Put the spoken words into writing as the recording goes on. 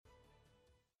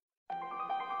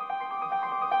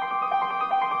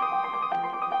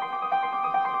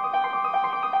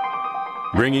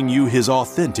bringing you his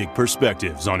authentic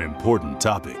perspectives on important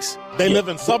topics. They live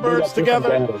in suburbs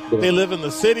together. They live in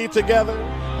the city together.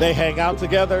 They hang out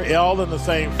together, all in the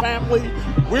same family.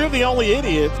 We're the only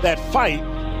idiots that fight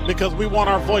because we want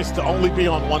our voice to only be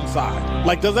on one side.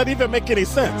 Like, does that even make any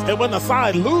sense? And when the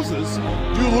side loses,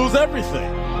 you lose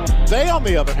everything. They, on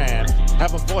the other hand,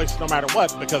 have a voice no matter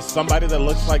what because somebody that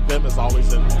looks like them is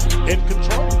always in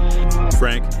control.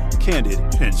 Frank, candid,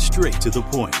 and straight to the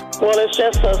point. Well, it's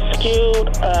just a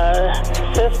skewed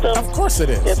system. Of course it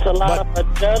is. It's a lot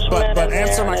of judgment. But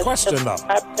answer my question, though.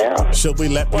 Should we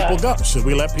let people go? Should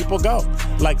we let people go?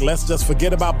 Like, let's just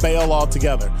forget about bail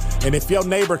altogether. And if your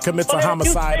neighbor commits a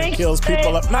homicide and kills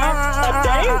people up,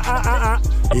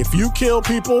 if you kill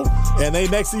people and they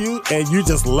next to you and you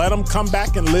just let them come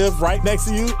back and live right next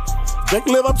to you, they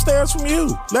can live upstairs from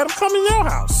you. Let them come in your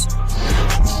house.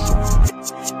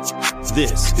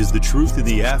 This is The Truth in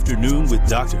the Afternoon with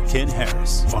Dr. Ken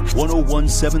Harris on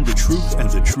 101.7 The Truth and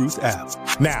The Truth app.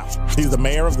 Now, he's the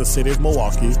mayor of the city of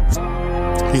Milwaukee.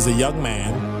 He's a young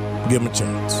man. Give him a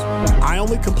chance. I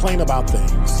only complain about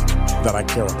things that I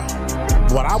care about.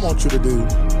 What I want you to do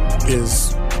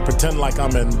is pretend like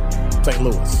I'm in St.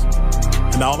 Louis.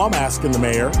 And all I'm asking the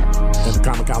mayor and the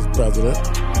Common Council president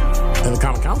and the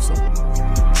Common Council,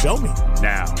 show me.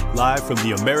 Now, live from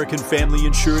the American Family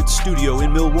Insurance Studio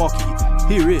in Milwaukee,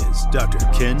 here is Dr.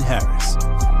 Ken Harris.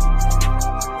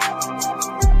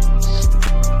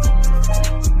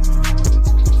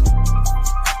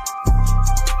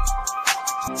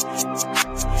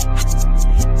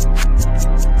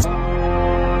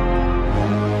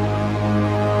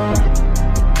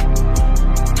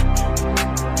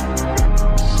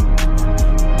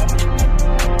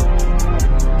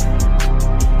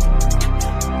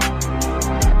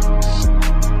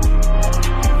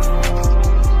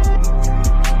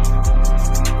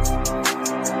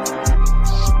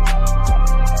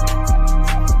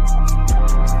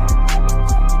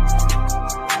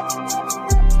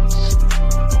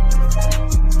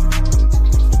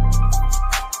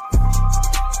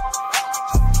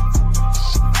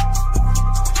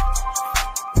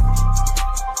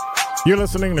 You're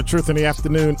listening to Truth in the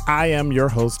Afternoon. I am your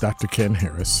host, Dr. Ken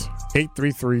Harris.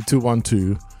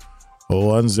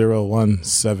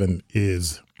 833-212-1017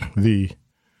 is the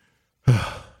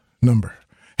number.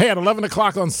 Hey, at 11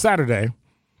 o'clock on Saturday,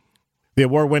 the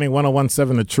award-winning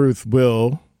 101.7 The Truth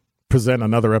will present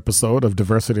another episode of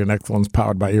Diversity and Excellence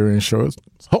powered by Erie Insurance.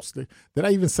 Hosted, did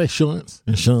I even say insurance?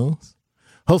 Insurance.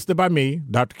 Hosted by me,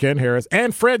 Dr. Ken Harris,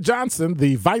 and Fred Johnson,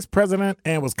 the Vice President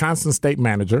and Wisconsin State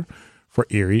Manager for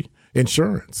Erie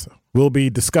Insurance. We'll be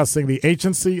discussing the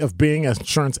agency of being an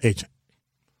insurance agent.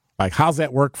 Like, how's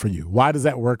that work for you? Why does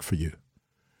that work for you?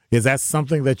 Is that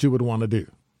something that you would want to do?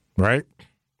 Right?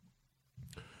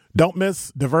 Don't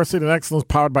miss Diversity and Excellence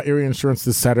powered by Erie Insurance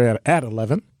this Saturday at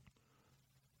 11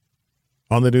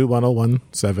 on the new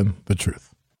 101.7 The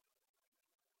Truth.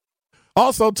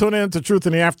 Also, tune in to Truth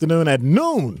in the Afternoon at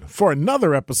noon for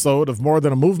another episode of More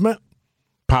Than a Movement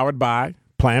powered by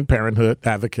Planned Parenthood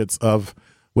Advocates of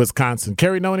Wisconsin.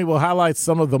 Carrie Noni will highlight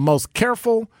some of the most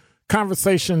careful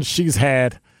conversations she's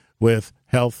had with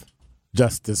health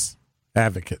justice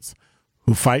advocates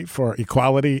who fight for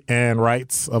equality and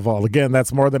rights of all. Again,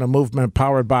 that's More Than a Movement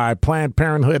powered by Planned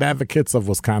Parenthood Advocates of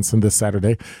Wisconsin this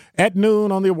Saturday at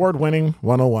noon on the award-winning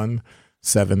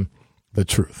 101.7 The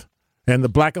Truth. And the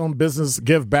Black-owned business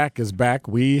Give Back is back.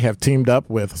 We have teamed up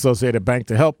with Associated Bank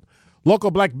to help local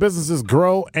black businesses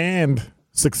grow and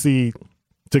succeed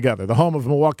together. The home of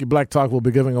Milwaukee Black Talk will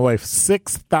be giving away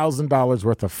 $6,000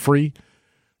 worth of free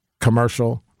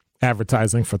commercial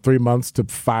advertising for 3 months to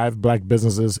 5 black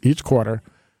businesses each quarter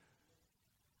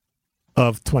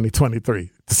of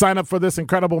 2023. To sign up for this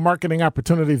incredible marketing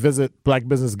opportunity, visit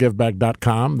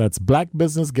blackbusinessgiveback.com. That's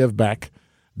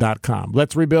blackbusinessgiveback.com.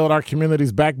 Let's rebuild our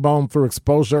community's backbone through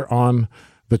exposure on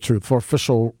the truth. For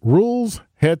official rules,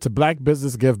 head to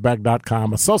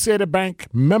blackbusinessgiveback.com. Associated Bank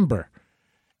member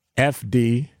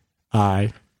FDIC.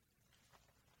 I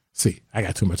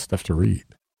got too much stuff to read.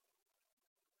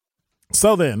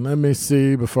 So then, let me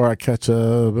see before I catch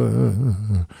up.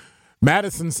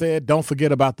 Madison said, don't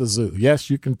forget about the zoo. Yes,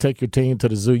 you can take your team to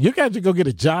the zoo. You got to go get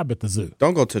a job at the zoo.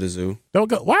 Don't go to the zoo. Don't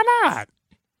go. Why not?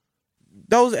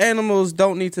 Those animals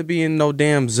don't need to be in no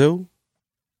damn zoo.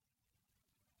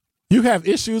 You have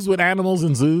issues with animals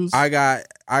in zoos? I got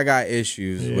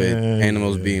issues with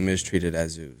animals being mistreated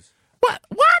at zoos.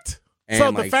 What? And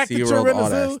so the fact that you're in a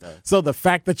zoo, so the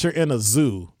fact that you're in a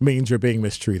zoo means you're being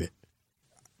mistreated.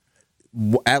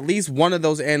 At least one of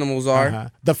those animals are. Uh-huh.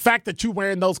 The fact that you're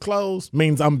wearing those clothes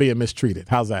means I'm being mistreated.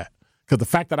 How's that? Because the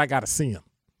fact that I got to see them.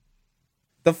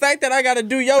 The fact that I got to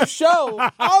do your show,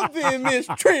 I'm being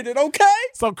mistreated, okay?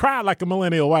 So cry like a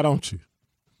millennial, why don't you?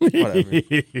 Whatever.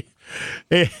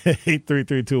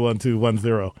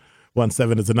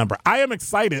 833-212-1017 is the number. I am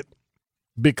excited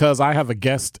because I have a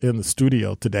guest in the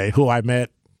studio today who I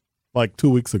met like 2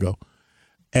 weeks ago.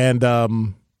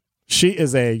 And she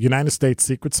is a United States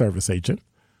Secret Service agent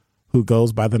who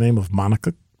goes by the name of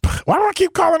Monica. Why do I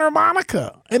keep calling her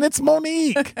Monica? And it's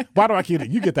Monique. Why do I keep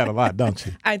it? You get that a lot, don't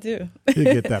you? I do. You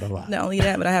get that a lot. Not only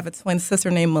that, but I have a twin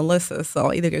sister named Melissa, so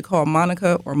I'll either get called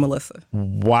Monica or Melissa.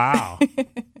 Wow.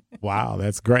 Wow,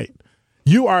 that's great.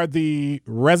 You are the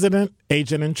resident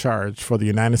agent in charge for the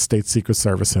United States Secret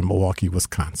Service in Milwaukee,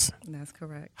 Wisconsin. That's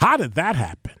correct. How did that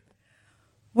happen?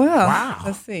 Well,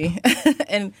 let's see.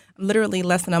 And literally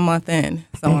less than a month in,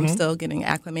 so I'm still getting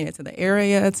acclimated to the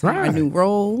area, to my new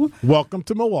role. Welcome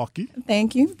to Milwaukee.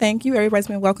 Thank you. Everybody's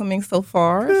been welcoming so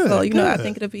far. Good, so, good. I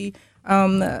think it'll be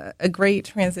a great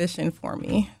transition for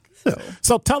me.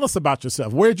 So tell us about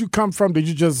yourself. Where'd you come from? Did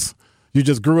you just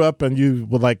grew up and you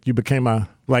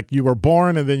were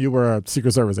born and then you were a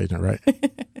Secret Service agent, right?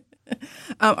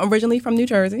 Originally from New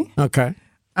Jersey. Okay.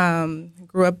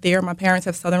 Grew up there. My parents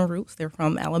have Southern roots. They're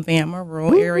from Alabama,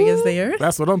 rural areas there.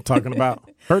 That's what I'm talking about.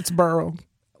 Hurtsboro.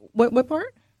 What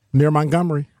part? Near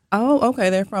Montgomery. Oh, okay.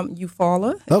 They're from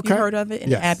Eufaula. Okay. You heard of it?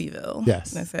 In Yes. Abbeville.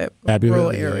 Yes. That's it. Abbeville,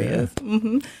 Rural areas. yeah.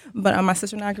 Mm-hmm. But my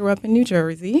sister and I grew up in New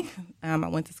Jersey. I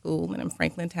went to school in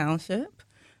Franklin Township.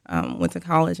 Went to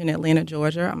college in Atlanta,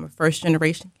 Georgia. I'm a first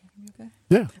generation.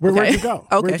 Yeah. Where'd you go?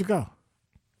 Okay. Where'd you go?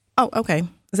 Oh, okay.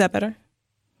 Is that better?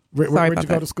 Where'd you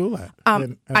go to school at? I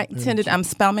attended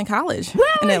Spelman College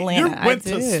in Atlanta. You went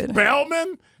I did. to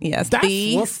Spelman? Yes, That's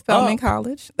the what's Spelman up.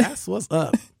 College. That's what's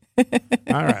up. All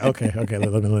right. Okay.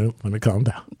 Let me calm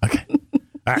down. Okay.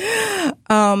 All right.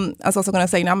 I was also going to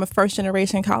say, I'm a first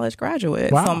generation college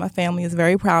graduate. Wow. So my family is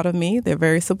very proud of me. They're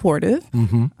very supportive.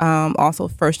 Also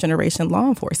first generation law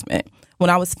enforcement. When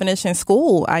I was finishing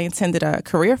school, I attended a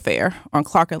career fair on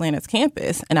Clark Atlanta's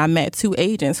campus, and I met two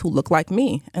agents who looked like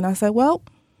me. And I said, well,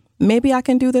 maybe I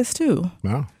can do this too.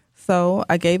 Wow. So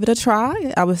I gave it a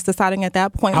try. I was deciding at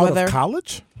that point Out whether... of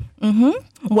college?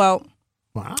 Well,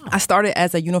 Wow. I started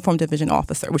as a uniform division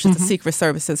officer, which is the Secret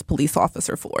Service's police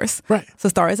officer force. Right. So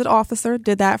started as an officer,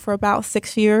 did that for about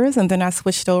 6 years, and then I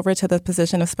switched over to the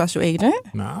position of special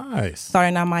agent. Nice. Started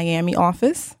in our Miami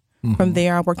office. From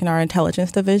there, I worked in our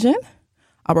intelligence division.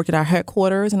 I worked at our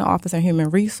headquarters in the Office of Human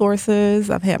Resources.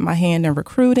 I've had my hand in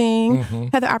recruiting.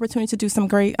 Had the opportunity to do some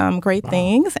great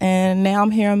things, and now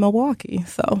I'm here in Milwaukee.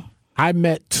 So I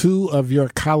met two of your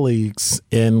colleagues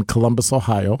in Columbus,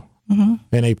 Ohio,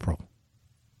 in April.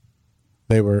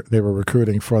 They were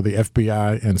recruiting for the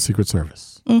FBI and Secret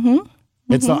Service, and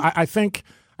so I think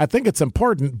it's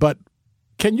important. But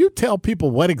can you tell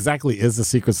people what exactly is the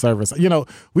Secret Service?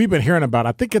 We've been hearing about.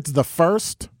 I think it's the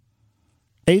first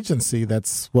agency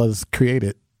was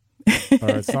created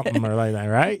or something or like that,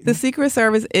 right? the Secret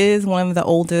Service is one of the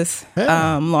oldest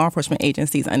law enforcement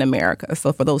agencies in America.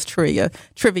 So for those trivia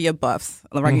buffs,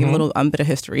 I'll give you a little bit of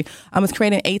history. It was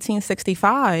created in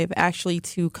 1865 actually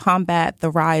to combat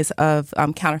the rise of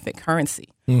counterfeit currency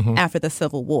after the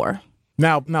Civil War.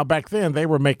 Now back then they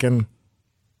were making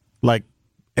like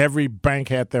every bank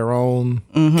had their own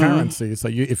currency. So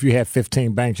if you had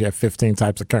 15 banks, you had 15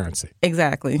 types of currency.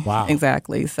 Exactly. Wow.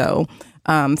 Exactly. So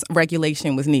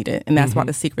regulation was needed, and that's why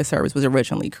the Secret Service was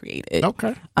originally created.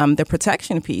 Okay. The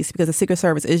protection piece, because the Secret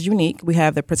Service is unique, we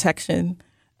have the protection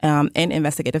and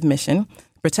investigative mission.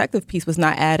 The protective piece was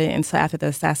not added until after the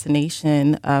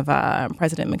assassination of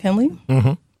President McKinley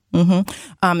in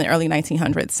the early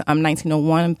 1900s,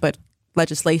 1901, but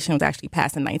legislation was actually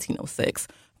passed in 1906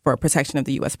 for protection of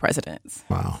the U.S. presidents.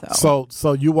 Wow.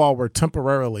 So you all were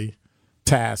temporarily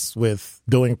tasked with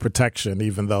doing protection,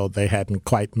 even though they hadn't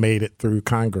quite made it through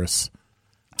Congress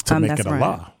to make it a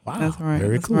law. Wow. That's right.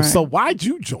 Very That's cool. right. So why'd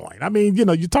you join? I mean,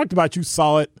 you talked about you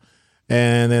saw it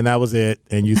and then that was it.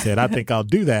 And you said, I think I'll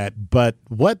do that. But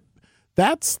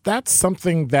that's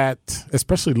something that,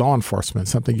 especially law enforcement,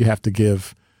 something you have to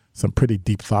give some pretty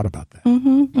deep thought about that.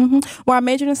 Well, I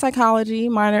majored in psychology,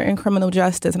 minor in criminal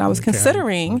justice, and I was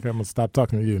considering I'm going to stop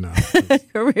talking to you now.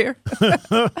 career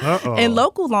in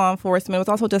local law enforcement. I was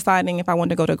also deciding if I wanted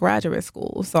to go to graduate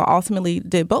school. So I ultimately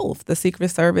did both. The Secret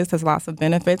Service has lots of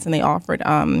benefits, and they offered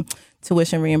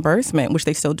tuition reimbursement, which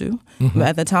they still do. But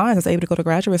at the time, I was able to go to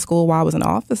graduate school while I was an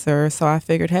officer. So I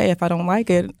figured, hey, if I don't like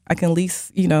it, I can at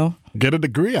least, Get a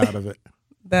degree out of it.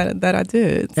 that I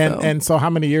did. And so how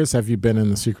many years have you been in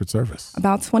the Secret Service?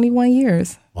 About 21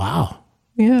 years. Wow.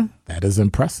 Yeah. That is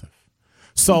impressive.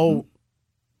 So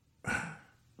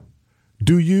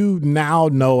do you now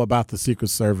know about the Secret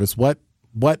Service? What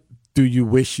what do you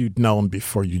wish you'd known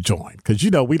before you joined? Because,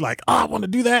 we like, I want to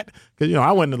do that. Because,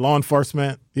 I went into law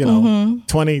enforcement,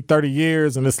 20, 30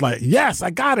 years, and it's like, yes, I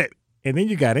got it. And then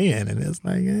you got in, and it's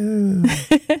like,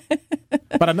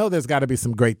 But I know there's got to be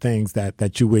some great things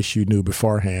that you wish you knew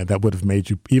beforehand that would have made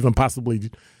you even possibly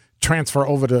transfer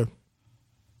over to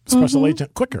special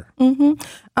agent quicker.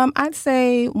 I'd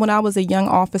say when I was a young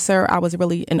officer, I was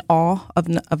really in awe of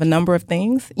a number of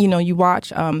things. You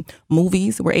watch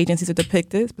movies where agencies are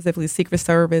depicted, specifically Secret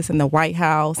Service and the White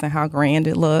House and how grand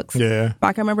it looks. Yeah. But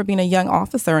I can remember being a young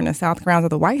officer in the South grounds of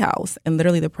the White House, and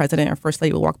literally the president or first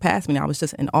lady would walk past me, and I was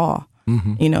just in awe.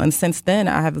 And since then,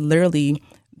 I have literally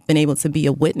been able to be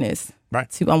a witness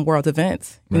to world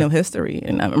events, history,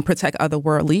 and protect other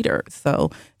world leaders. So,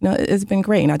 it's been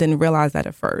great, and I didn't realize that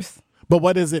at first. But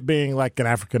what is it being like an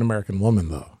African American woman,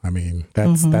 though? I mean,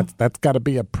 that's got to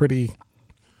be a pretty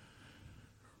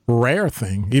rare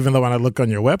thing. Even though when I look on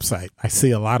your website, I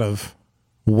see a lot of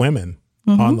women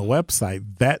on the website.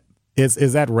 That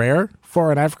is that rare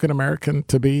for an African American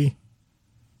to be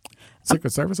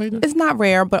Secret Service agent? It's not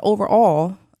rare, but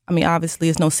overall, I mean, obviously,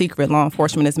 it's no secret law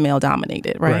enforcement is male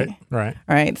dominated, right?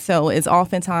 Right. So it's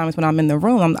oftentimes when I'm in the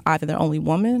room, I'm either the only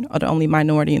woman or the only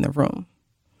minority in the room.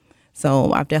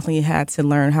 So I've definitely had to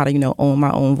learn how to, own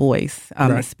my own voice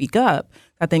and speak up.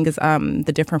 I think it's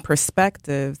the different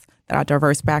perspectives that our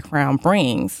diverse background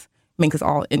brings makes us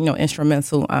all,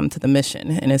 instrumental to the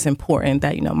mission. And it's important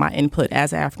that, my input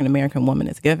as an African-American woman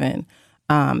is given.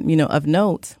 Of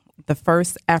note, the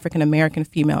first African-American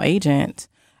female agent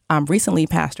recently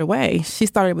passed away. She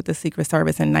started with the Secret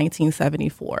Service in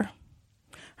 1974.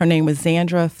 Her name was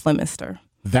Zandra Flemister.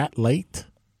 That late?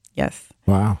 Yes.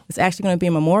 Wow. It's actually going to be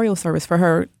a memorial service for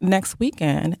her next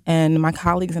weekend. And my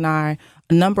colleagues and I,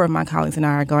 a number of my colleagues and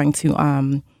I are going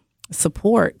to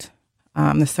support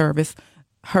the service,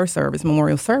 her service,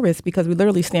 memorial service, because we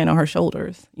literally stand on her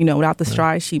shoulders. Without the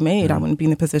strides she made, I wouldn't be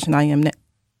in the position I am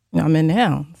I'm in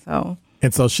now. So.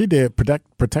 And so she did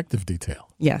protective detail.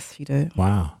 Yes, she did.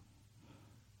 Wow.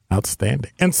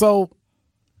 Outstanding. And so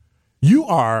you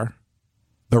are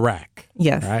the RAC.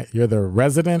 Yes. Right? You're the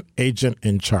resident agent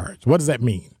in charge. What does that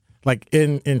mean? Like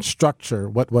in structure,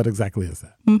 what exactly is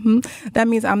that? That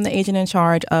means I'm the agent in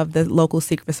charge of the local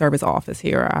Secret Service office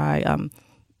here. I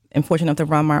am fortunate enough to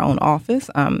run my own office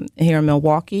here in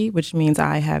Milwaukee, which means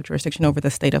I have jurisdiction over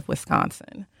the state of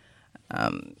Wisconsin.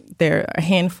 There are a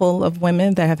handful of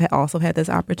women that have also had this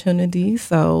opportunity.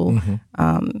 So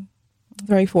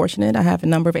very fortunate. I have a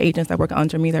number of agents that work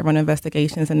under me that run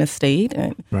investigations in the state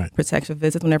and protection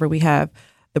visits. Whenever we have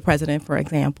the president, for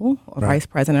example, or vice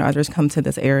president or others come to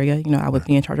this area, I would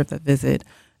be in charge of the visit.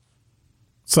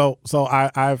 So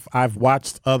I've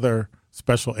watched other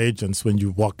special agents when you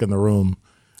walk in the room.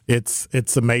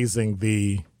 It's amazing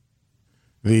the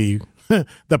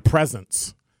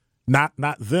presence. Not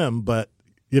them, but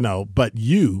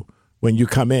you when you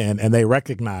come in and they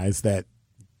recognize that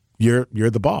you're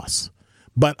the boss.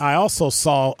 But I also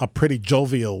saw a pretty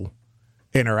jovial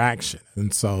interaction,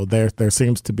 and so there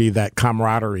seems to be that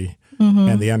camaraderie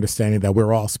and the understanding that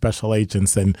we're all special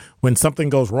agents. And when something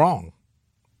goes wrong,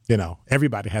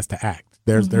 everybody has to act.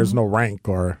 There's no rank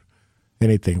or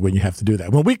anything when you have to do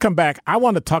that. When we come back, I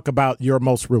want to talk about your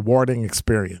most rewarding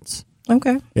experience.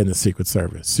 Okay. In the Secret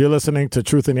Service. You're listening to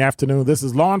Truth in the Afternoon. This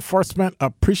is Law Enforcement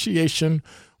Appreciation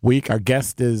Week. Our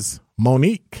guest is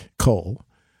Monique Cole,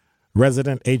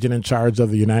 resident agent in charge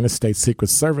of the United States Secret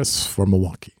Service for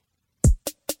Milwaukee.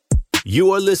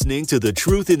 You are listening to The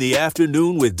Truth in the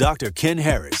Afternoon with Dr. Ken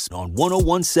Harris on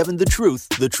 1017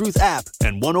 The Truth app,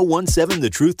 and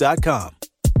 1017thetruth.com.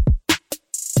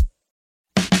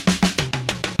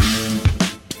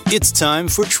 It's time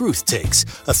for Truth Takes,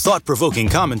 a thought-provoking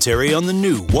commentary on the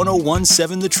new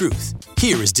 1017 The Truth.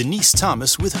 Here is Denise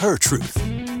Thomas with her truth.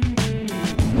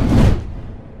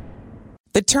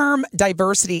 The term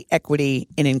diversity, equity,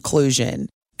 and inclusion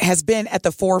has been at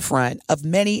the forefront of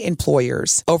many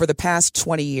employers over the past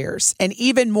 20 years, and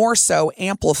even more so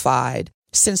amplified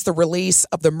since the release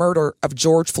of the murder of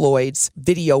George Floyd's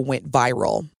video went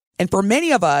viral. And for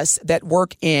many of us that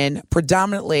work in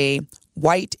predominantly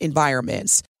white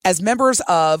environments, as members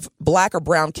of Black or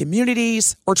brown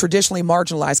communities or traditionally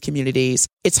marginalized communities,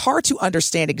 it's hard to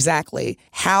understand exactly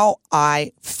how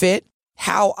I fit,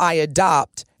 how I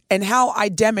adopt, and how I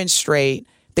demonstrate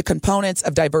the components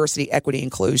of diversity, equity,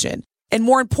 inclusion. And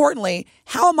more importantly,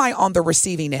 how am I on the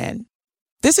receiving end?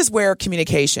 This is where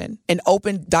communication and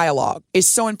open dialogue is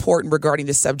so important regarding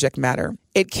this subject matter.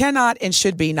 It cannot and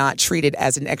should be not treated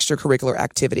as an extracurricular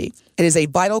activity. It is a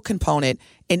vital component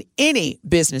in any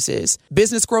business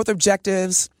growth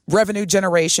objectives, revenue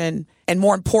generation, and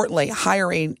more importantly,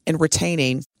 hiring and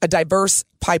retaining a diverse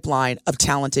pipeline of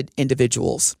talented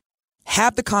individuals.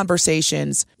 Have the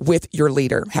conversations with your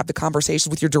leader. Have the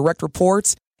conversations with your direct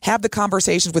reports. Have the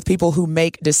conversations with people who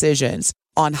make decisions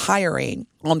on hiring,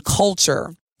 on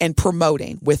culture, and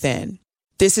promoting within.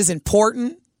 This is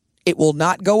important. It will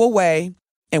not go away.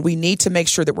 And we need to make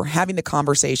sure that we're having the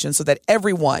conversation so that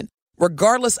everyone,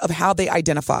 regardless of how they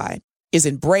identify, is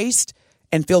embraced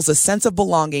and feels a sense of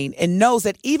belonging and knows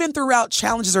that even throughout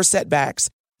challenges or setbacks,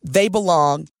 they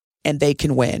belong and they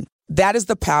can win. That is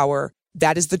the power.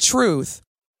 That is the truth.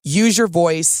 Use your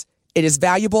voice. It is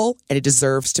valuable and it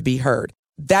deserves to be heard.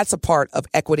 That's a part of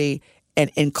equity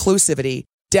and inclusivity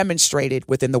demonstrated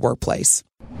within the workplace.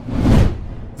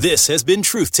 This has been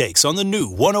Truth Takes on the new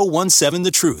 1017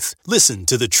 The Truth. Listen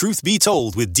to The Truth Be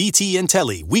Told with DT and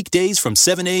Telly weekdays from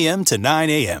 7 a.m. to 9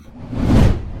 a.m.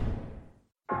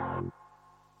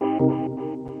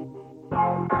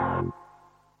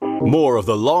 More of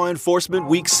the Law Enforcement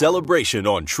Week celebration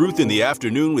on Truth in the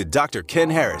Afternoon with Dr. Ken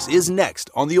Harris is next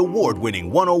on the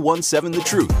award-winning 1017 The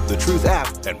Truth, The Truth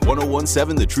app, and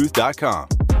 1017thetruth.com.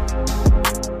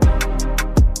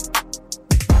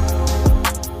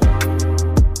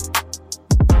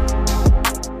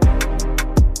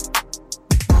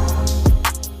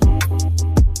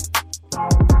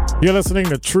 You're listening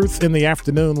to Truth in the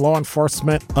Afternoon, Law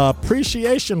Enforcement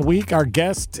Appreciation Week. Our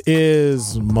guest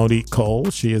is Monique Cole.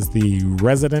 She is the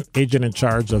resident agent in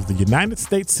charge of the United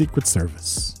States Secret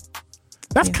Service.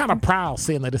 That's kind of proud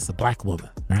seeing that it's a black woman,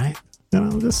 right? You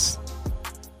know,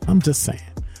 I'm just saying.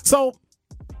 So,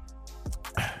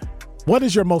 what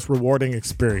is your most rewarding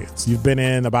experience? You've been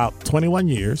in about 21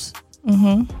 years.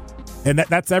 Mm-hmm. And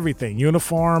that's everything.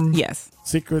 Uniform? Yes.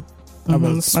 Secret I'm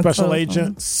a special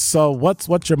agent. So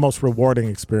what's your most rewarding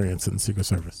experience in the Secret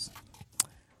Service?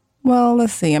 Well,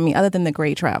 let's see. I mean, other than the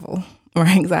great travel,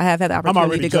 right? Because I have had the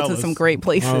opportunity to go to some great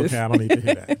places. Okay, I don't need to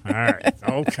hear that. All right.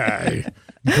 Okay.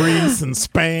 Greece and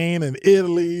Spain and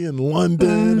Italy and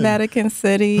London. Vatican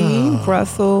City,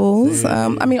 Brussels.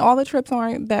 I mean, all the trips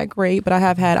aren't that great, but I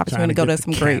have had opportunity to go to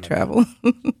some great travel.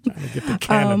 Trying to get to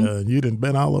Canada, and you've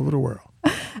been all over the world.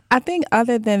 I think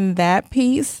other than that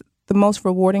piece, the most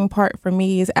rewarding part for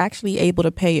me is actually able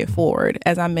to pay it forward.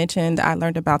 As I mentioned, I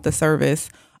learned about the service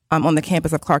on the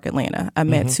campus of Clark, Atlanta. I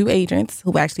met two agents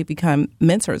who actually become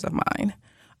mentors of mine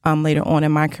later on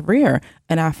in my career.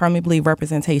 And I firmly believe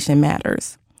representation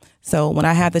matters. So when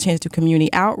I have the chance to do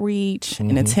community outreach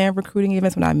and attend recruiting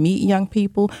events, when I meet young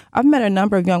people, I've met a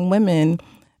number of young women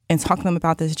and talk to them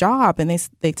about this job. And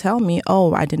they tell me,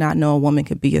 oh, I did not know a woman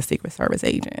could be a Secret Service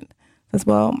agent. As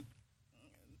well,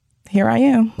 here I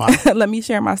am. Wow. Let me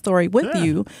share my story with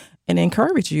you and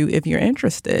encourage you if you're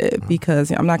interested,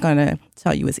 because I'm not going to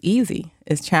tell you it's easy.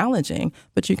 It's challenging,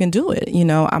 but you can do it. You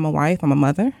know, I'm a wife. I'm a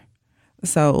mother.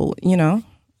 So, you know,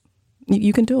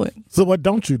 you can do it. So what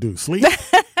don't you do? Sleep?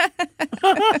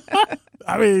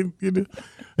 I mean,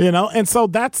 you know, and so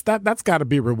that's got to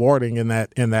be rewarding in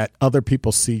that other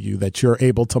people see you, that you're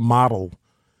able to model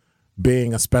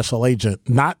being a special agent,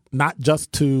 not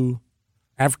just to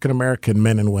African-American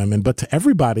men and women, but to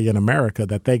everybody in America,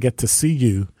 that they get to see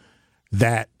you,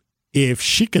 that if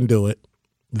she can do it,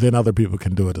 then other people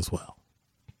can do it as well.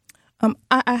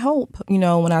 I hope, you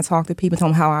know, when I talk to people, tell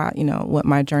them how what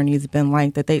my journey has been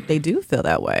like, that they do feel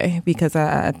that way, because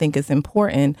I think it's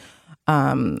important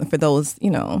for those, you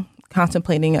know,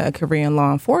 contemplating a career in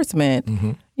law enforcement.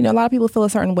 You know, a lot of people feel a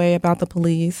certain way about the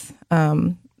police.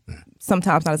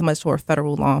 Sometimes not as much toward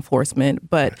federal law enforcement,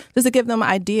 but just to give them an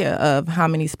idea of how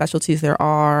many specialties there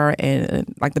are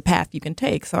and like the path you can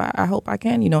take. So I hope I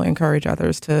can, you know, encourage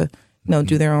others to, you know,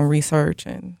 do their own research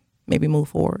and maybe move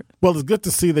forward. Well, it's good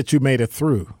to see that you made it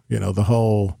through, you know, the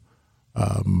whole,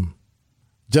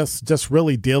 just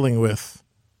really dealing with,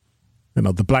 you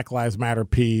know, the Black Lives Matter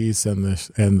piece and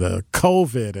the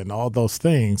COVID and all those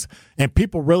things. And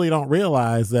people really don't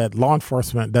realize that law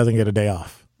enforcement doesn't get a day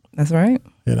off. That's right.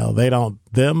 You know, they don't,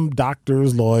 them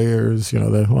doctors, lawyers, you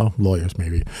know, lawyers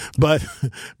maybe, but,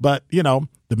 you know,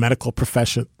 the medical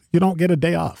profession, you don't get a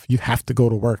day off. You have to go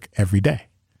to work every day.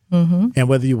 And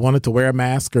whether you wanted to wear a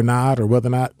mask or not, or whether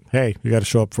or not, hey, you got to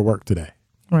show up for work today.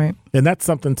 Right. And that's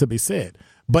something to be said.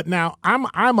 But now I'm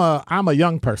a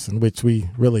young person, which we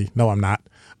really know I'm not,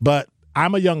 but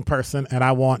I'm a young person and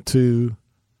I want to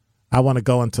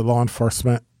go into law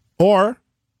enforcement, or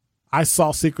I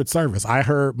saw Secret Service. I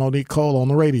heard Monique Cole on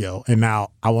the radio, and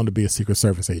now I want to be a Secret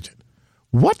Service agent.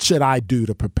 What should I do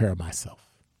to prepare myself?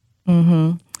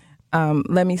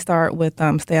 Let me start with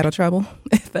stay out of trouble,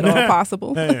 if at all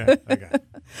possible. Yeah, okay.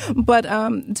 But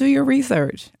do your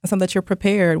research so that you're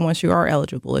prepared once you are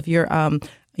eligible. If you're a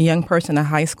young person, a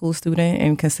high school student,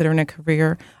 and considering a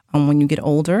career when you get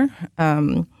older,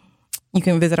 you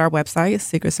can visit our website,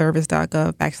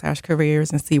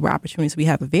 secretservice.gov/careers, and see what opportunities we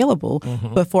have available.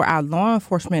 But for our law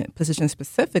enforcement position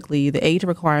specifically, the age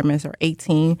requirements are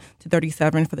 18 to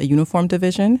 37 for the uniform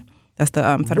division. That's the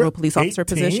federal police officer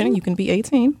 18? position. You can be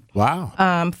 18.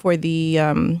 Wow. For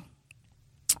the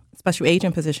special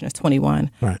agent position is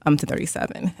 21 to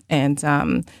 37.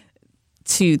 And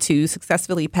to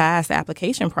successfully pass the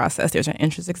application process, there's an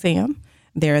entrance exam.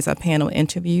 There's a panel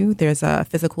interview. There's a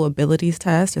physical abilities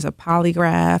test. There's a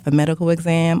polygraph, a medical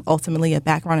exam, ultimately a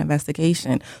background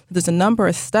investigation. So there's a number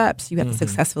of steps you have to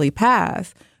successfully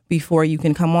pass before you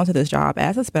can come onto this job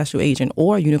as a special agent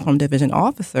or a uniform division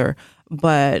officer.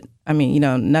 But I mean,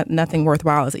 nothing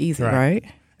worthwhile is easy, right?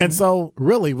 And so,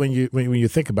 really, when you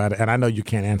think about it, and I know you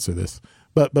can't answer this,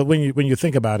 but when you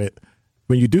think about it,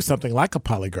 when you do something like a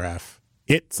polygraph,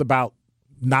 it's about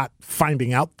not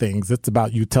finding out things. It's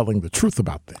about you telling the truth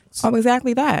about things. Oh,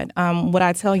 exactly that. What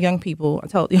I tell young people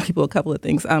a couple of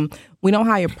things. We don't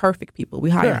hire perfect people. We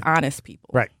hire honest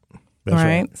people. Right. That's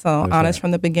right. So That's honest right.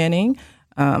 from the beginning.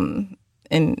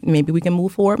 And maybe we can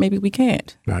move forward, maybe we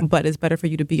can't. Right. But it's better for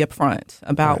you to be upfront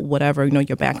about whatever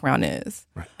your background is.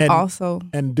 Right.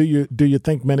 And do you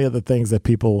think many of the things that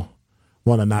people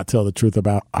want to not tell the truth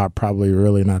about are probably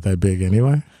really not that big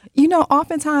anyway?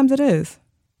 Oftentimes it is.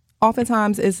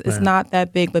 Oftentimes it's not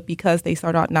that big, but because they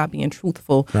start out not being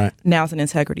truthful, now it's an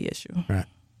integrity issue. Right.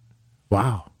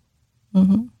 Wow.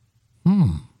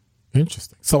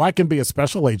 Interesting. So I can be a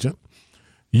special agent,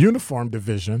 uniform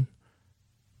division,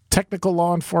 technical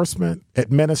law enforcement,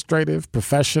 administrative,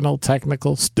 professional,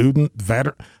 technical, student,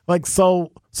 veteran.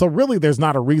 So really there's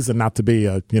not a reason not to be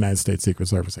a United States Secret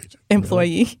Service agent.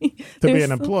 Employee. Really. To be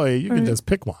an employee, you can just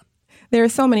pick one. There are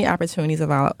so many opportunities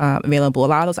available. A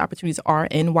lot of those opportunities are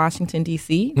in Washington,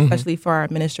 D.C., especially for our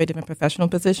administrative and professional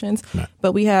positions. Right.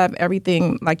 But we have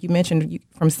everything, like you mentioned,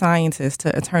 from scientists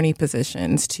to attorney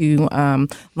positions to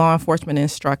law enforcement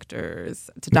instructors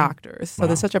to doctors. So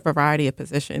there's such a variety of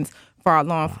positions. For our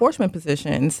law enforcement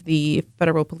positions, the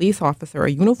federal police officer or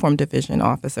uniform division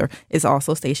officer is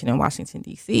also stationed in Washington,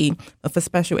 D.C. But for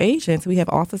special agents, we have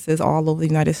offices all over the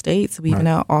United States. We even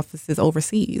have offices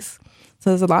overseas.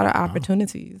 So there's a lot of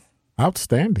opportunities.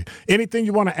 Outstanding. Anything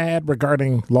you want to add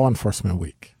regarding Law Enforcement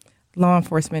Week? Law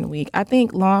Enforcement Week. I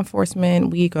think Law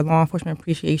Enforcement Week or Law Enforcement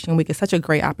Appreciation Week is such a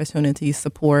great opportunity to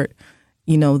support,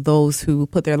 those who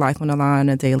put their life on the line on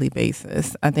a daily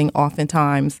basis. I think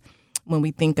oftentimes when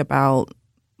we think about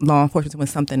law enforcement, when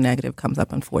something negative comes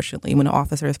up, unfortunately, when an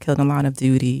officer is killed in line of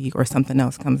duty or something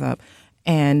else comes up,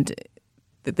 and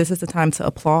this is the time to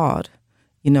applaud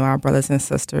our brothers and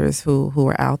sisters who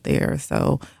are out there.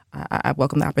 So I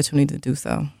welcome the opportunity to do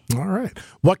so. All right.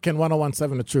 What can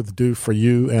 1017 The Truth do for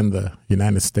you and the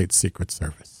United States Secret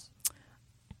Service?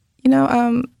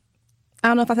 I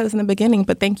don't know if I said this in the beginning,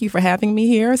 but thank you for having me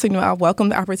here. So, I welcome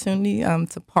the opportunity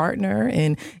to partner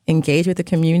and engage with the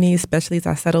community, especially as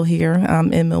I settle here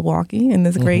in Milwaukee, in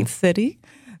this great city.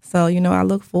 So, I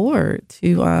look forward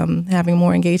to having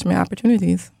more engagement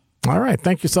opportunities. All right.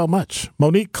 Thank you so much.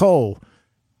 Monique Cole,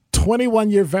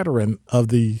 21-year veteran of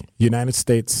the United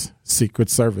States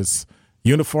Secret Service,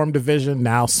 Uniform Division,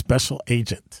 now Special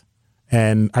Agent.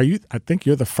 And I think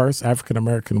you're the first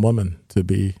African-American woman to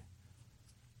be.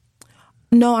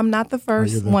 No, I'm not the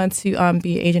first one to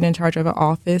be agent in charge of an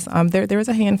office. There is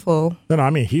a handful. No, I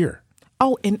mean here.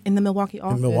 Oh, in the Milwaukee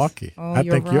office. In Milwaukee. Oh, I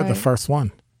think you're the first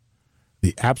one.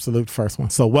 The absolute first one.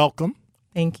 So welcome.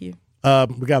 Thank you.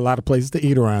 We got a lot of places to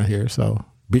eat around here, so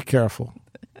be careful.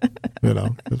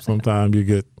 Sometimes you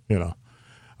get,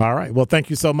 All right. Well, thank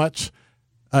you so much.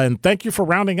 And thank you for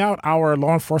rounding out our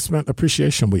Law Enforcement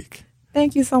Appreciation Week.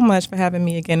 Thank you so much for having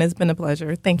me again. It's been a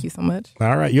pleasure. Thank you so much.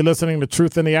 All right. You're listening to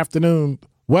Truth in the Afternoon.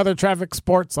 Weather, traffic,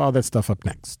 sports, all that stuff up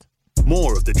next.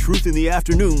 More of The Truth in the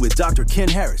Afternoon with Dr. Ken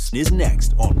Harris is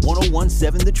next on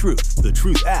 1017 The Truth, The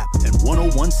Truth app, and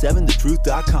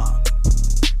 1017thetruth.com.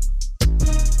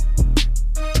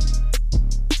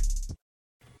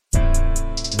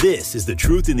 This is The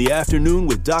Truth in the Afternoon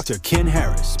with Dr. Ken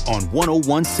Harris on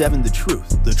 1017 The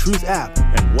Truth, The Truth app,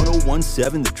 and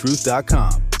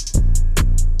 1017thetruth.com.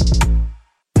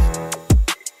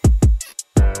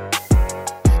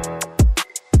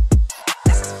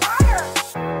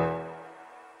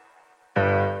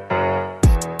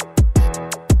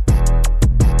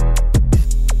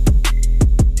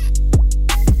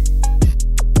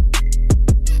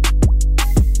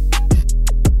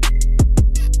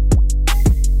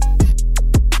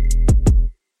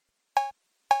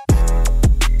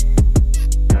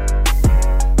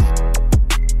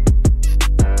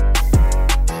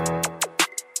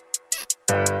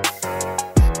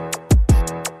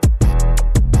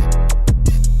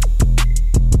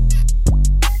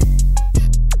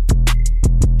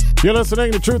 You're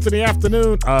listening to Truth in the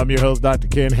Afternoon. I'm your host, Dr.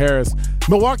 Ken Harris.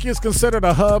 Milwaukee is considered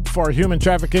a hub for human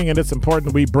trafficking, and it's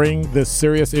important we bring this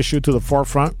serious issue to the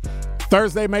forefront.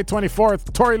 Thursday, May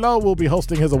 24th, Tory Lowe will be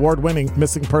hosting his award-winning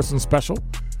Missing Persons Special,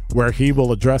 where he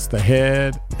will address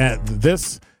head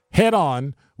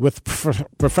on with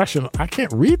professional. I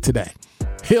can't read today.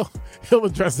 He'll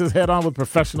address this head on with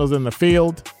professionals in the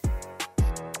field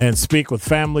and speak with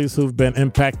families who've been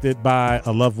impacted by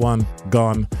a loved one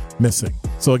gone missing.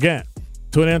 So again,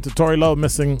 tune in to Tory Lowe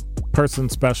Missing Person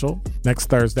Special next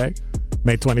Thursday,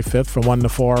 May 25th from 1 to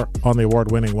 4 on the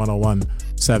award-winning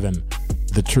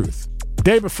 101.7 The Truth.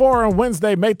 Day before, on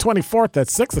Wednesday, May 24th at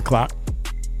 6 o'clock,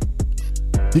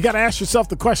 you got to ask yourself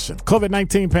the question.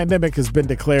 COVID-19 pandemic has been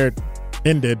declared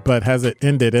ended, but has it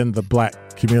ended in the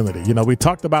black community? You know, we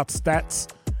talked about stats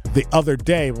the other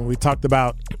day when we talked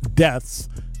about deaths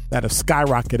that have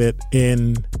skyrocketed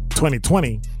in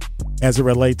 2020 as it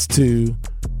relates to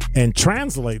and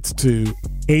translates to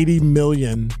 80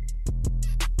 million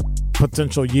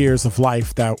potential years of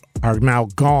life that are now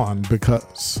gone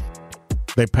because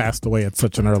they passed away at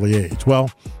such an early age.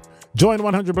 Well, join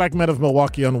 100 Black Men of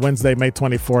Milwaukee on Wednesday, May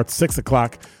 24th, 6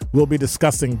 o'clock. We'll be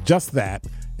discussing just that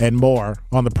and more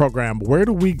on the program. Where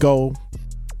do we go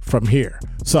from here?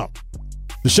 So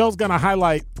the show's going to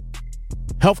highlight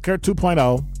Healthcare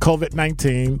 2.0,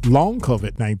 COVID-19, long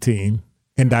COVID-19,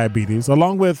 and diabetes,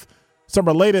 along with some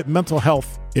related mental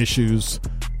health issues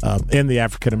in the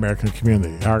African-American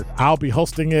community. I'll be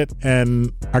hosting it,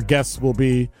 and our guests will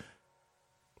be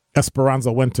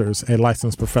Esperanza Winters, a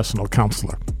licensed professional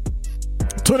counselor.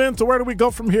 Tune in to Where Do We Go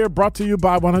From Here, brought to you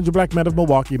by 100 Black Men of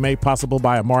Milwaukee, made possible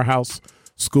by a Morehouse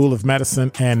School of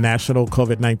Medicine and National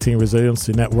COVID-19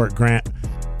 Resiliency Network grant.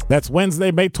 That's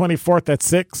Wednesday, May 24th at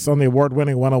 6 on the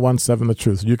award-winning 101.7 The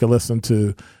Truth. You can listen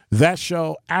to that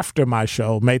show after my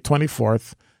show, May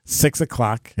 24th, 6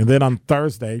 o'clock. And then on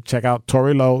Thursday, check out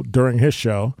Tory Lowe during his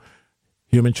show,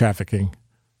 Human Trafficking.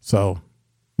 So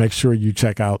make sure you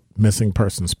check out Missing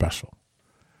Person Special.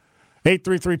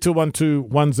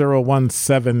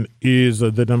 833-212-1017 is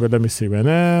the number. Let me see.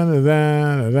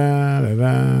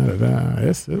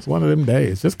 It's one of them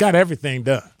days. Just got everything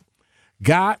done.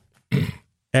 Got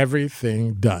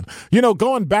everything done. You know,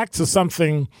 going back to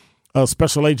something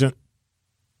Special Agent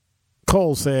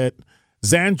Cole said,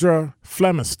 Zandra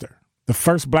Flemister, the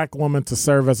first black woman to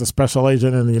serve as a special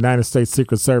agent in the United States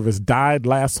Secret Service, died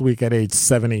last week at age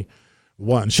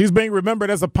 71. She's being remembered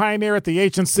as a pioneer at the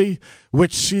agency,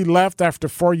 which she left after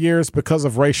 4 years because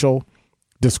of racial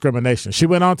discrimination. She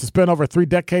went on to spend over 3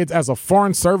 decades as a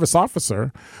Foreign Service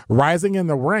officer, rising in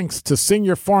the ranks to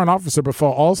senior foreign officer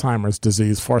before Alzheimer's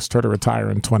disease forced her to retire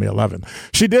in 2011.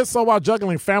 She did so while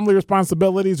juggling family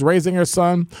responsibilities, raising her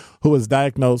son, who was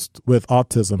diagnosed with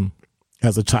autism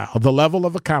as a child. The level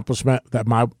of accomplishment that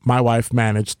my wife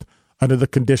managed under the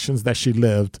conditions that she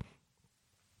lived,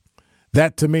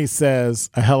 that to me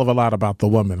says a hell of a lot about the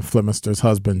woman, Flemister's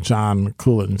husband, John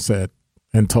Coolin, said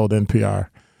and told NPR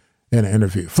in an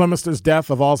interview. Flemister's death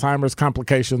of Alzheimer's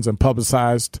complications and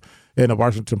publicized in a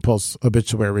Washington Post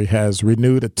obituary has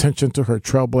renewed attention to her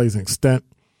trailblazing stint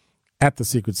at the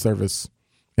Secret Service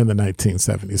in the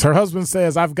 1970s. Her husband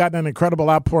says, I've gotten an incredible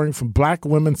outpouring from black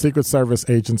women Secret Service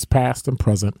agents, past and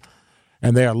present,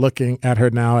 and they are looking at her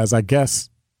now as, I guess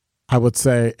I would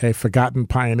say, a forgotten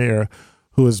pioneer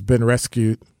who has been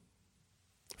rescued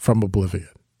from oblivion.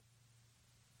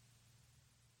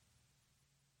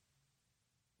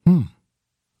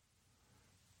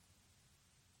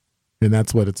 And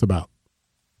that's what it's about.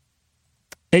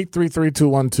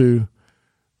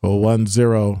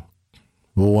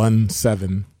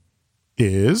 833-212-1017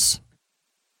 is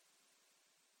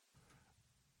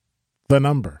the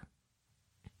number.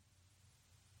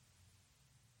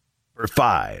 For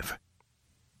 5.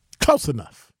 Close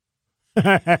enough.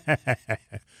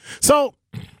 So,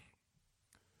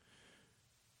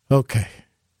 okay.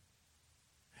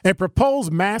 A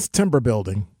proposed mass timber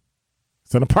building,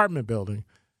 it's an apartment building,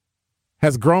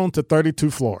 has grown to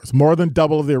 32 floors, more than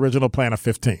double the original plan of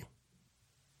 15.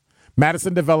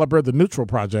 Madison developer The Neutral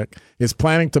Project is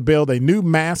planning to build a new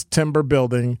mass timber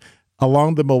building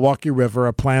along the Milwaukee River,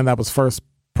 a plan that was first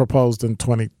proposed in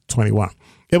 2021.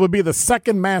 It would be the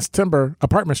second mass timber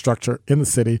apartment structure in the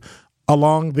city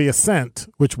along the Ascent,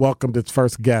 which welcomed its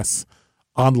first guests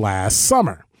on last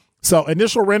summer. So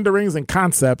initial renderings and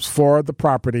concepts for the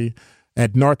property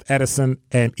at North Edison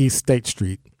and East State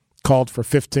Street called for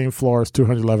 15 floors,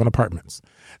 211 apartments.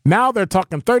 Now they're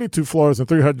talking 32 floors and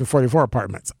 344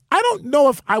 apartments. I don't know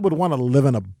if I would want to live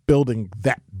in a building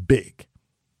that big.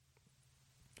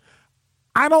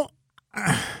 I don't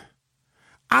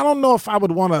know if I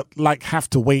would want to have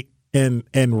to wait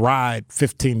and ride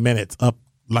 15 minutes up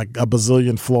like a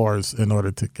bazillion floors in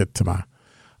order to get to my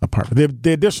apartment.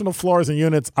 The additional floors and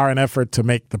units are an effort to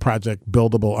make the project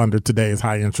buildable under today's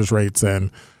high interest rates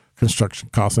and construction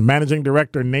costs. And managing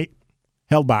director Nate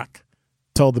Helbach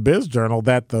told the Biz Journal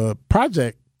that the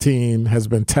project team has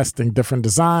been testing different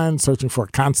designs, searching for a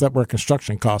concept where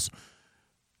construction costs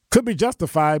could be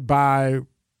justified by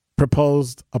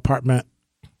proposed apartment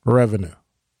revenue.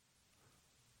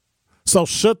 So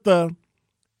should the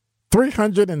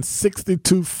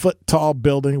 362-foot tall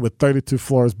building with 32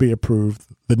 floors be approved,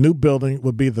 the new building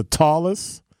would be the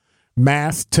tallest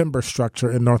mass timber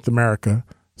structure in North America,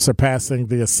 surpassing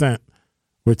the Ascent,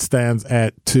 which stands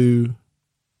at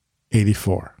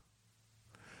 284.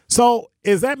 So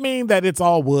does that mean that it's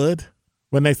all wood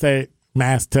when they say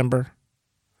mass timber?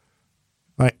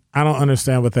 Like, I don't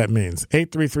understand what that means.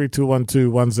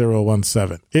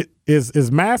 833-212-1017.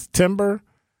 Is mass timber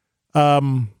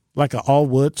like an all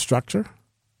wood structure?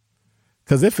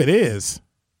 Because if it is,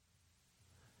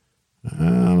 I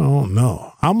don't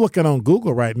know. I'm looking on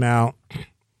Google right now,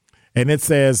 and it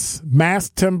says mass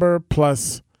timber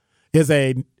plus is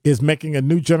making a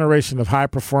new generation of high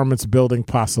performance building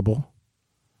possible.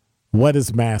 What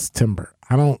is mass timber?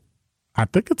 I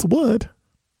think it's wood.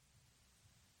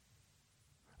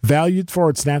 Valued for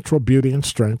its natural beauty and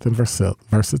strength and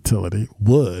versatility,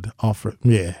 wood offer.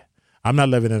 Yeah, I'm not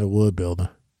living in a wood building.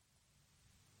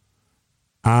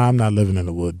 I'm not living in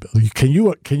a wood building. Can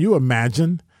you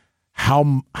imagine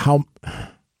how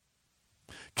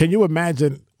can you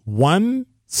imagine one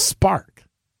spark?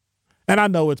 And I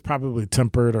know it's probably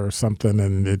tempered or something,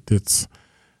 and it's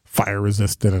fire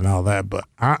resistant and all that, but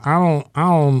I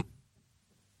don't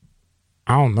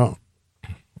know.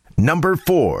 Number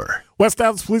 4. West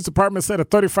Dallas Police Department said a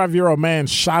 35-year-old man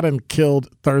shot and killed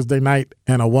Thursday night,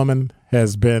 and a woman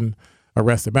has been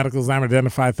arrested. Medical examiner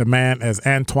identified the man as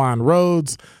Antoine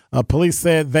Rhodes. Police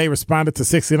said they responded to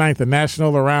 69th and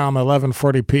National around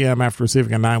 11:40 p.m. after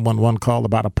receiving a 911 call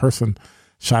about a person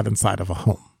shot inside of a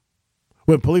home.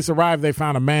 When police arrived, they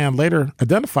found a man later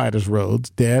identified as Rhodes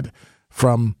dead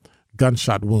from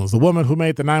gunshot wounds. The woman who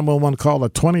made the 911 call, a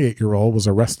 28-year-old, was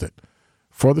arrested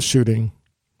for the shooting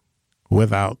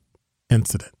without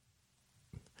incident.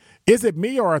 Is it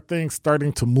me, or are things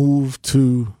starting to move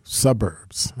to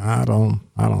suburbs? I don't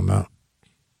know.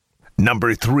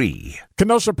 Number 3.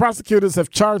 Kenosha prosecutors have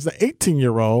charged the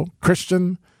 18-year-old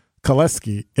Christian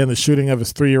Koleski in the shooting of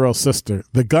his 3-year-old sister.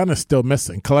 The gun is still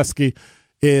missing. Koleski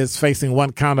is facing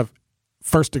one count of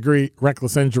first-degree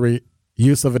reckless injury,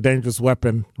 use of a dangerous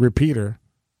weapon, repeater,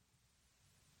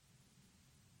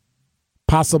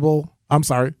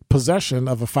 possession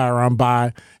of a firearm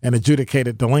by an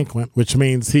adjudicated delinquent, which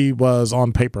means he was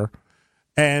on paper,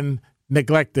 and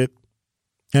neglecting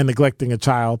a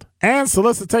child, and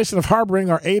solicitation of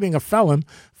harboring or aiding a felon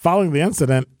following the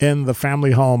incident in the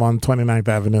family home on 29th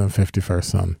Avenue and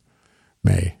 51st on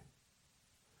May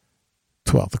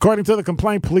 12th. According to the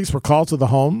complaint, police were called to the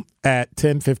home at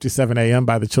 10:57 a.m.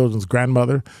 by the children's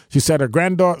grandmother. She said her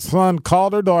grandson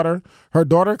called her daughter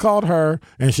called her,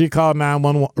 and she called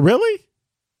 911.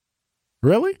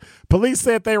 Really? Police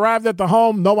said they arrived at the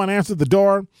home. No one answered the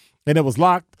door, and it was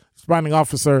locked. Responding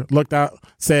officer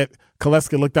said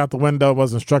Koleski looked out the window,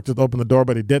 was instructed to open the door,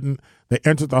 but he didn't. They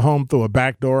entered the home through a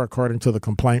back door, according to the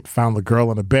complaint, found the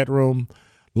girl in a bedroom,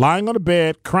 lying on the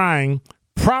bed, crying,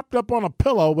 propped up on a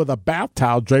pillow with a bath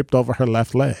towel draped over her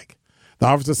left leg. The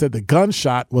officer said the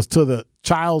gunshot was to the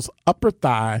child's upper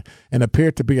thigh and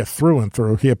appeared to be a through and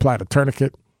through. He applied a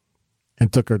tourniquet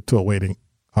and took her to a waiting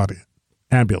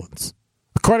ambulance.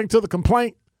 According to the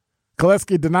complaint,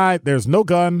 Koleski denied there's no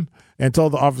gun and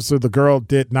told the officer the girl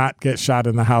did not get shot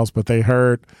in the house, but they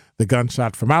heard the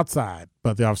gunshot from outside.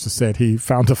 But the officer said he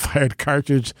found a fired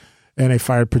cartridge and a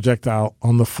fired projectile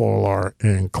on the floor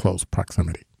in close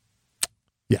proximity.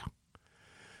 Yeah.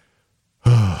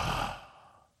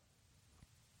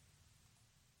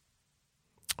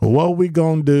 What we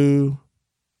gonna do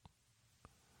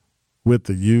with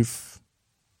the youth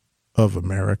of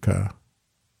America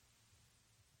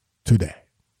today?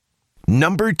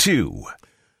 Number 2.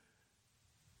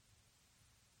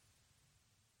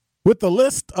 With the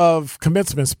list of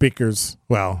commencement speakers,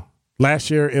 well, last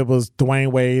year it was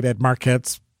Dwayne Wade at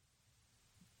Marquette's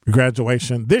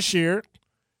graduation. This year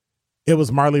it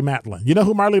was Marlee Matlin. You know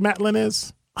who Marlee Matlin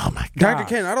is? Oh, my God. Dr.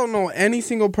 Ken, I don't know any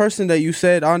single person that you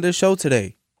said on this show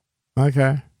today.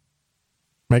 Okay.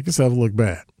 Make yourself look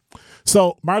bad.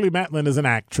 So Marlee Matlin is an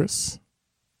actress.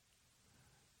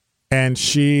 And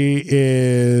she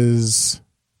is,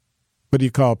 what do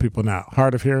you call people now?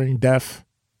 Hard of hearing, deaf.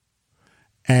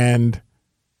 And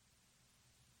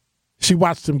she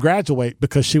watched him graduate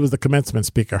because she was the commencement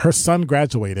speaker. Her son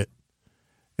graduated,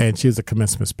 and she was a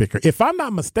commencement speaker. If I'm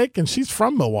not mistaken, she's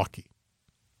from Milwaukee.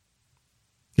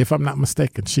 If I'm not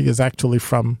mistaken, she is actually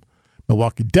from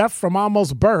Milwaukee. Deaf from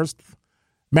almost birth,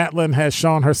 Madeline has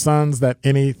shown her sons that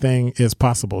anything is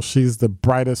possible. She's the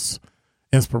brightest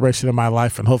inspiration in my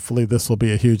life, and hopefully this will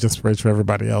be a huge inspiration for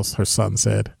everybody else, her son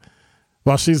said.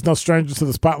 While she's no stranger to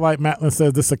the spotlight, Madeline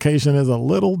says this occasion is a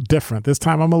little different. This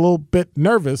time I'm a little bit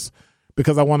nervous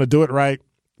because I want to do it right,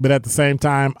 but at the same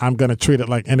time, I'm going to treat it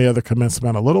like any other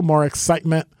commencement. A little more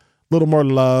excitement, a little more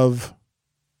love,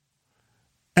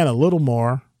 and a little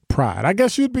more pride. I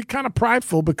guess you'd be kind of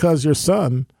prideful because your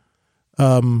son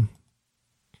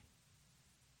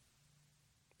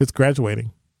is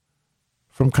graduating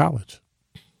from college.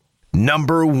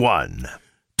 Number 1.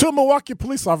 2 Milwaukee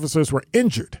police officers were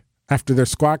injured after their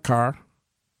squad car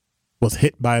was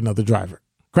hit by another driver.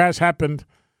 Crash happened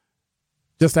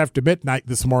just after midnight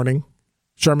this morning,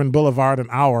 Sherman Boulevard, an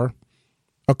hour.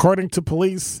 According to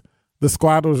police, the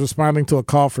squad was responding to a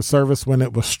call for service when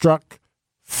it was struck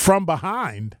from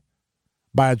behind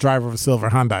by a driver of a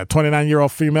silver Hyundai. A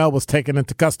 29-year-old female was taken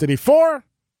into custody for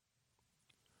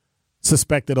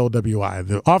suspected OWI.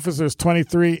 The officers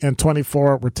 23 and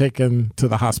 24 were taken to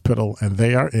the hospital, and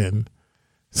they are in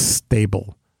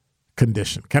stable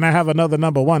condition. Can I have another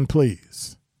number 1,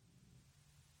 please?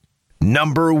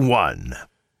 Number 1.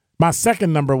 My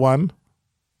second number 1,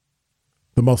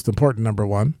 the most important number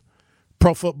 1,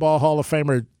 Pro Football Hall of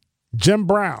Famer Jim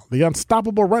Brown, the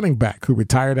unstoppable running back who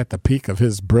retired at the peak of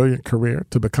his brilliant career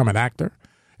to become an actor,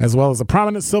 as well as a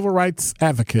prominent civil rights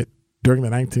advocate during the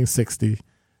 1960s,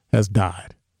 has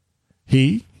died.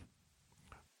 You're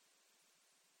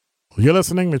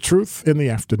listening to Truth in the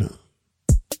Afternoon.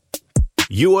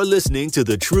 You are listening to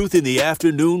The Truth in the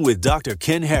Afternoon with Dr.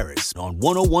 Ken Harris on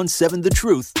 1017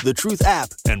 The Truth app,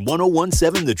 and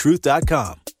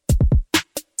 1017thetruth.com.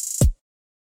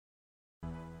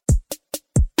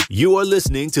 You are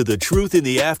listening to The Truth in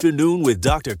the Afternoon with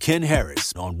Dr. Ken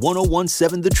Harris on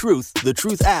 1017 The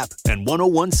Truth app, and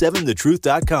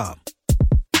 1017thetruth.com.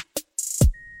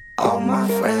 All my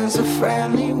friends are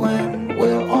friendly when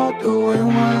we're all doing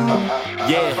well.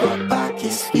 Yeah. But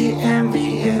pockets get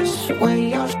envious when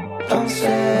your don't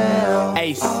sell.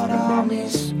 Ace. All the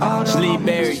homies, all the Sleep homies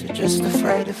Berry. are just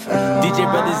afraid to fail. DJ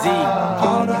Brotha Z.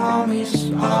 All the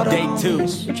homies, all the Day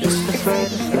homies 2. are just afraid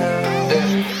to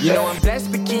fail. You know I'm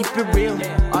blessed, but keep it real.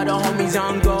 All the homies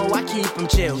on go, I keep them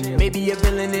chill. Maybe a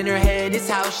villain in her head, it's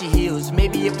how she heals.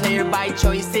 Maybe a player by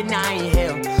choice, and I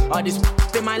inhale. All this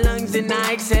in my lungs and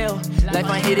I exhale. Life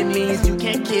unhidden means you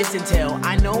can't kiss and tell.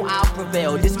 I know I'll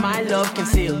prevail, this my love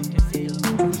concealed.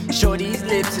 Shorty's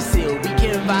lips are sealed, we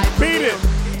can vibe. Beat it!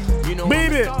 You know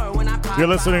Beat it! You're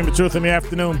listening to Truth in the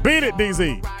Afternoon. Beat it,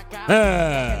 DZ.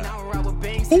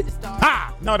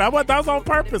 Ha! No, that was on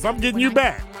purpose. I'm getting you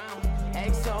back.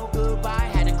 It's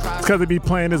because he be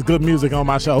playing this good music on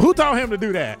my show. Who told him to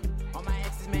do that?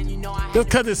 Just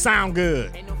because it sound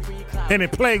good and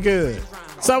it play good.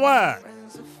 So what?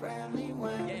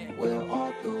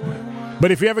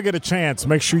 But if you ever get a chance,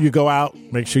 make sure you go out.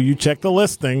 Make sure you check the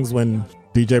listings when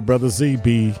DJ Brotha Z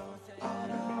be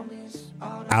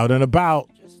out and about.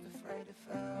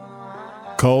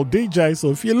 Cold DJ. So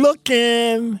if you're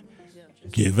looking,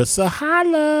 give us a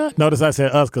holler. Notice I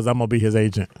said us because I'm going to be his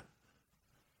agent.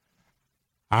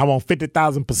 I want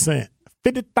 50,000%.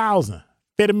 50,000.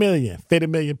 50 million. 50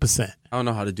 million%. I don't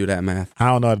know how to do that math. I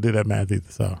don't know how to do that math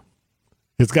either. So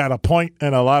it's got a point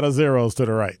and a lot of zeros to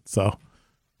the right. So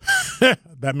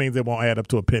that means it won't add up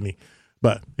to a penny.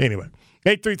 But anyway,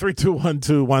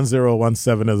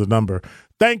 833-212-1017 is the number.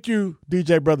 Thank you,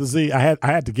 DJ Brotha Z. I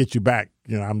had to get you back.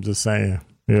 You know, I'm just saying,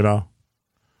 you know,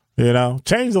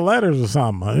 change the letters or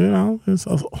something. It's,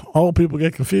 old people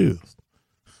get confused.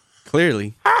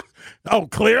 Clearly. Oh,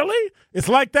 clearly? It's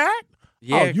like that?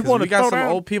 Yeah, you want to we got some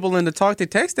down? old people in the talk to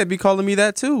text that be calling me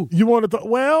that too. You want to?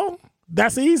 Well,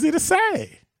 that's easy to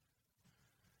say,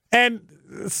 and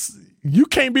you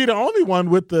can't be the only one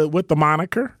with the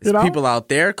moniker. You know, people out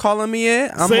there calling me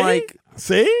it. I'm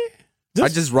see, I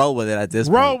just roll with it at this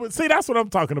point. See, that's what I'm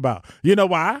talking about. You know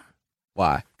why?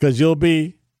 Why? Because you'll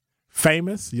be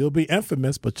famous, you'll be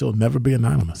infamous, but you'll never be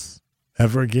anonymous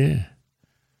ever again.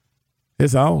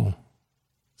 It's on.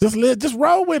 Just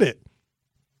roll with it.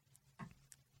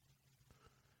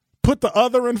 Put the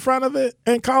other in front of it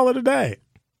and call it a day.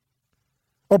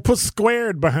 Or put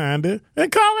squared behind it and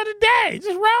call it a day.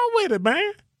 Just roll with it,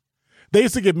 man. They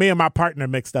used to get me and my partner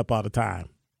mixed up all the time.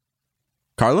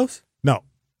 Carlos? No,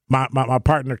 my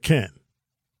partner, Ken.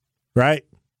 Right?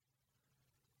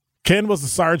 Ken was a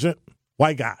sergeant,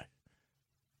 white guy.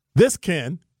 This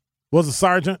Ken was a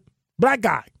sergeant, black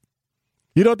guy.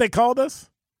 You know what they called us?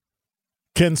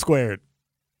 Ken Squared.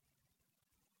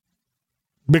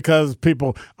 Because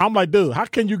people, I'm like, dude, how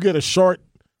can you get a short,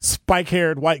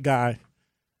 spike-haired white guy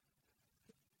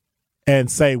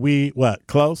and say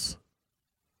close?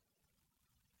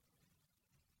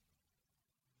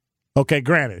 Okay,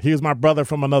 granted, he was my brother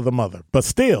from another mother, but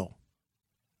still.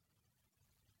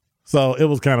 So it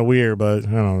was kind of weird, but,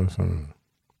 and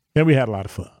we had a lot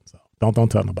of fun. So don't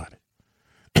tell nobody.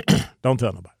 Don't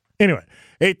tell nobody. Anyway,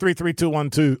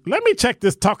 833-212. Let me check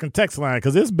this talking text line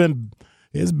because it's been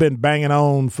banging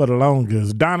on for the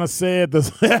longest. Donna said this.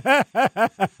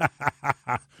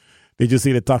 Did you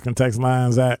see the talking text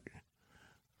line, Zach?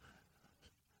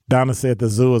 Donna said the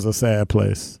zoo is a sad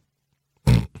place.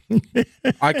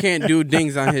 I can't do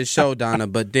dings on his show, Donna,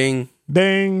 but ding.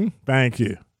 Ding. Thank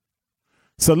you.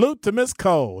 Salute to Miss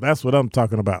Cole. That's what I'm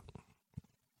talking about.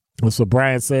 That's what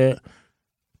Brian said.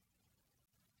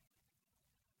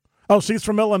 Oh, she's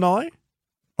from Illinois?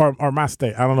 Or my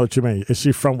state? I don't know what you mean. Is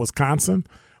she from Wisconsin?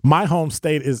 My home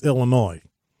state is Illinois.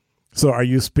 So are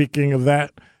you speaking of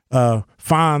that?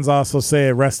 Fonz also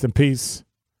said, rest in peace,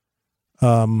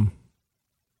 Jim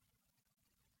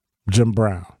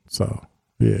Brown. So,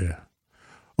 yeah.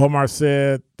 Omar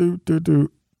said,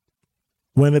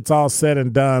 when it's all said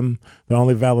and done, the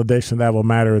only validation that will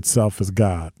matter itself is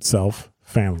God, self,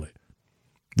 family.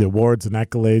 The awards and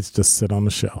accolades just sit on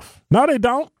the shelf. No, they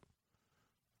don't.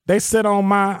 They sit on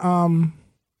my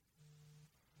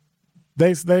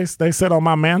they sit on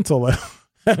my mantle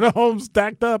at home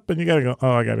stacked up, and you gotta go,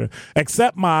 oh, I gotta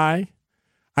accept I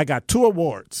got 2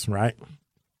 awards, right?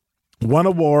 One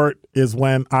award is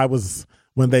when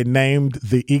they named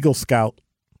the Eagle Scout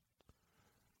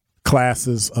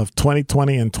classes of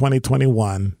 2020 and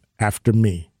 2021 after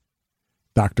me,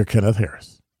 Dr. Kenneth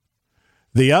Harris.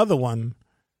 The other one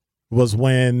was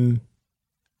when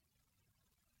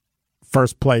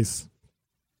first place,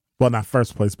 well, not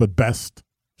first place, but best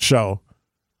show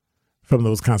from the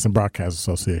Wisconsin Broadcast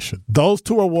Association. Those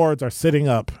 2 awards are sitting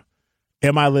up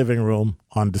in my living room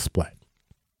on display.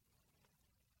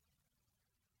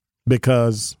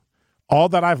 Because all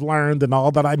that I've learned and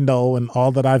all that I know and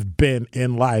all that I've been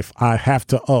in life, I have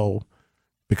to owe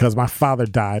because my father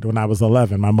died when I was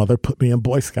 11. My mother put me in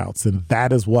Boy Scouts, and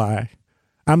that is why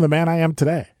I'm the man I am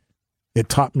today. It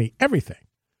taught me everything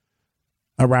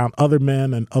around other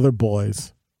men and other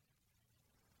boys.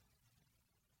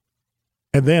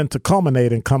 And then to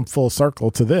culminate and come full circle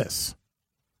to this,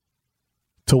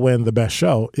 to win the best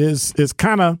show is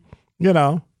kind of,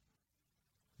 the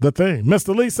thing.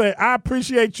 Mr. Lee say, I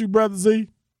appreciate you, Brother Z.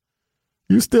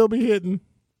 You still be hitting.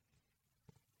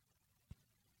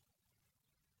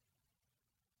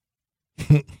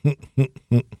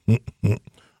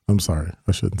 I'm sorry.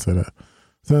 I shouldn't say that.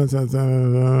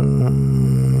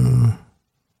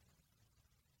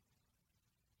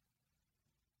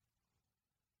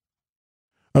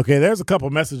 Okay, there's a couple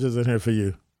messages in here for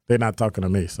you. They're not talking to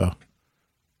me, so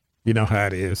you know how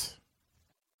it is.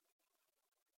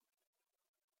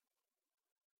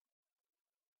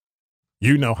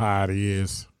 You know how it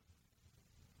is.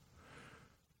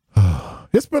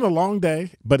 It's been a long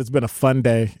day, but it's been a fun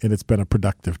day, and it's been a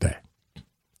productive day.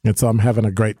 And so I'm having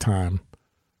a great time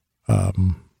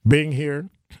being here,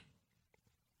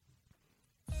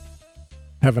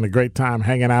 having a great time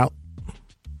hanging out,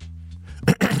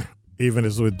 even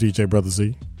as with DJ Brotha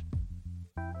Z.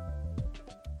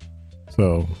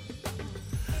 So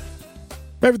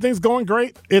everything's going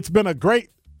great. It's been a great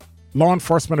Law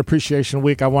Enforcement Appreciation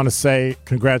Week. I want to say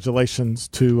congratulations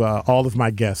to all of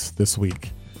my guests this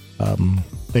week.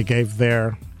 They gave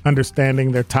their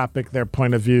understanding, their topic, their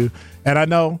point of view, and I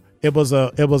know it was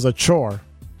a chore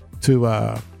to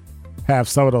have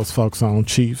some of those folks on,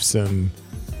 chiefs and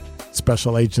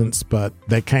special agents, but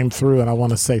they came through, and I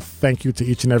want to say thank you to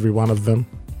each and every one of them.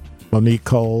 Monique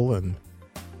Cole and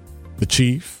the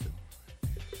chief,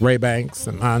 Ray Banks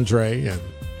and Andre and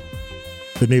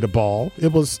Benita Ball.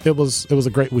 It was a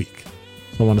great week.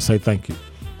 So I want to say thank you.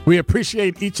 We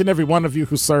appreciate each and every one of you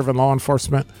who serve in law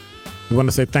enforcement. We want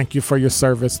to say thank you for your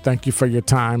service. Thank you for your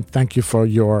time. Thank you for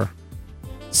your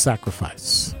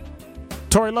sacrifice.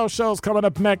 Tori Lowe Show's coming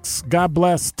up next. God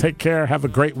bless. Take care. Have a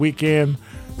great weekend.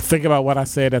 Think about what I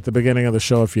said at the beginning of the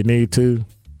show if you need to.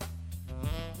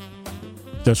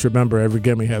 Just remember, every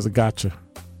gimme has a gotcha.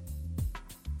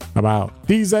 I'm out.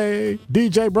 DJ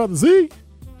Brotha Z.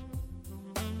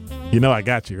 You know I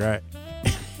got you, right?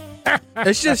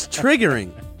 It's just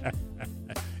triggering.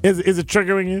 Is it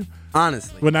triggering you?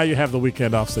 Honestly. Well, now you have the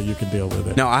weekend off, so you can deal with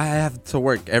it. No, I have to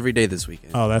work every day this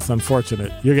weekend. Oh, that's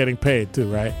unfortunate. You're getting paid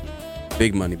too, right?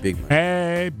 Big money, big money.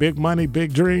 Hey, big money,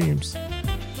 big dreams.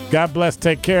 God bless.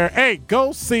 Take care. Hey,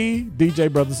 go see DJ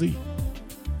Brotha Z.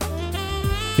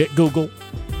 Hit Google.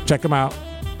 Check him out.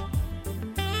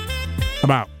 I'm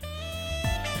out.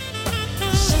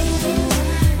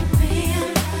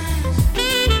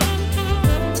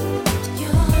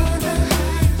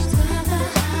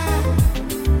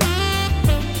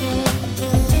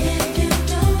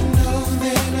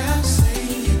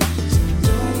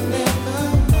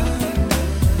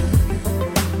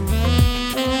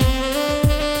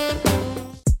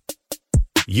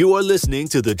 You are listening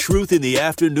to The Truth in the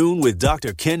Afternoon with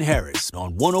Dr. Ken Harris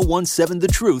on 1017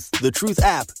 The Truth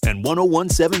app, and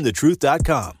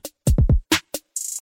 1017thetruth.com.